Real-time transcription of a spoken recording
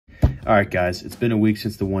All right, guys, it's been a week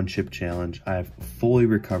since the one chip challenge. I have fully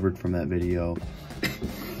recovered from that video.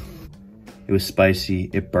 It was spicy,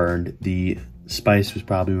 it burned. The spice was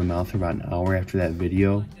probably in my mouth for about an hour after that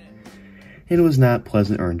video. And it was not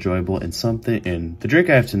pleasant or enjoyable, and the drink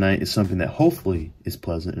I have tonight is something that hopefully is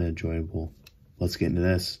pleasant and enjoyable. Let's get into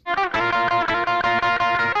this.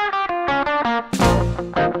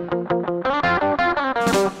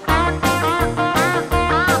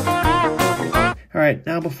 All right,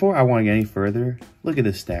 now before I want to get any further, look at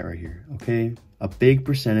this stat right here, okay? A big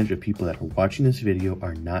percentage of people that are watching this video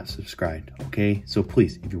are not subscribed, okay? So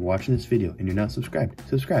please, if you're watching this video and you're not subscribed,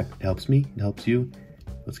 subscribe. It helps me, it helps you.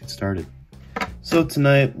 Let's get started. So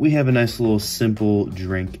tonight, we have a nice little simple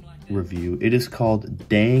drink review. It is called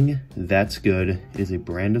Dang That's Good. It is a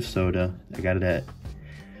brand of soda. I got it at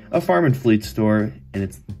a Farm and Fleet store, and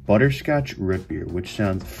it's Butterscotch Rootbeer, which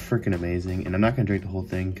sounds freaking amazing. And I'm not gonna drink the whole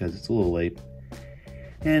thing because it's a little late.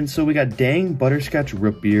 And so we got Dang Butterscotch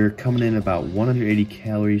Rootbeer coming in about 180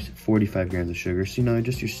 calories, 45 grams of sugar. So, you know,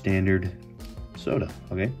 just your standard soda,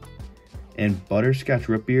 okay? And Butterscotch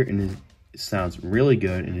Rootbeer, and it sounds really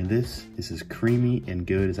good. And this is creamy and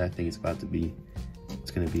good as I think it's about to be.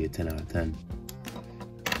 It's gonna be a 10 out of 10.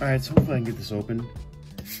 All right, so hopefully I can get this open.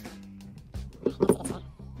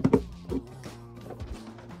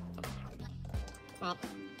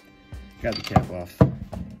 Got the cap off.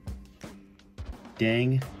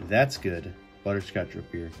 Dang, that's good. Butterscotch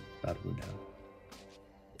root beer, about to go down.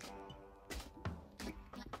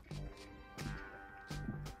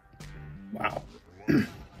 Wow.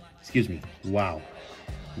 Excuse me. Wow.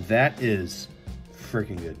 That is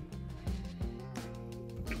freaking good.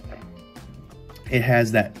 It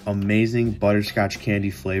has that amazing butterscotch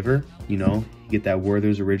candy flavor. You know, you get that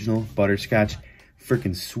Werther's original butterscotch,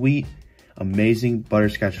 freaking sweet, amazing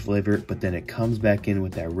butterscotch flavor, but then it comes back in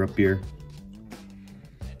with that root beer.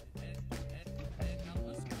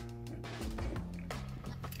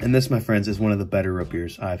 And this, my friends, is one of the better root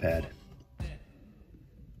beers I've had.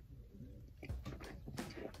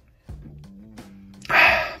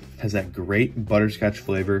 Has that great butterscotch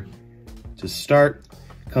flavor. To start,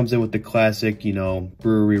 comes in with the classic, you know,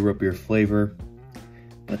 brewery root beer flavor.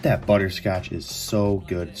 But that butterscotch is so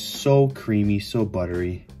good. So creamy, so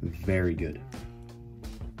buttery. Very good.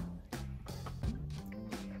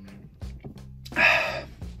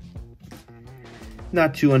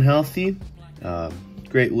 Not too unhealthy.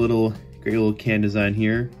 Great little can design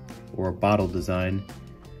here, or bottle design.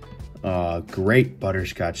 Great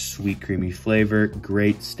butterscotch, sweet, creamy flavor.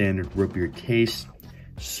 Great standard root beer taste.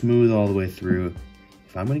 Smooth all the way through.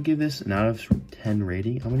 If I'm gonna give this an out of 10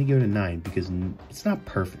 rating, I'm gonna give it a 9 because it's not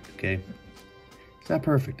perfect, okay? It's not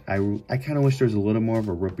perfect. I kind of wish there was a little more of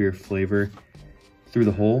a root beer flavor through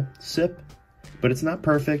the whole sip, but it's not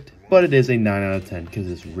perfect, but it is a 9 out of 10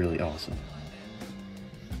 because it's really awesome.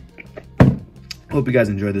 Hope you guys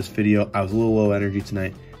enjoyed this video. I was a little low energy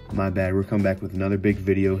tonight. My bad. We're coming back with another big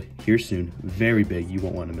video here soon. Very big. You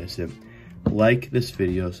won't want to miss it. Like this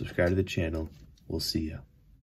video. Subscribe to the channel. We'll see ya.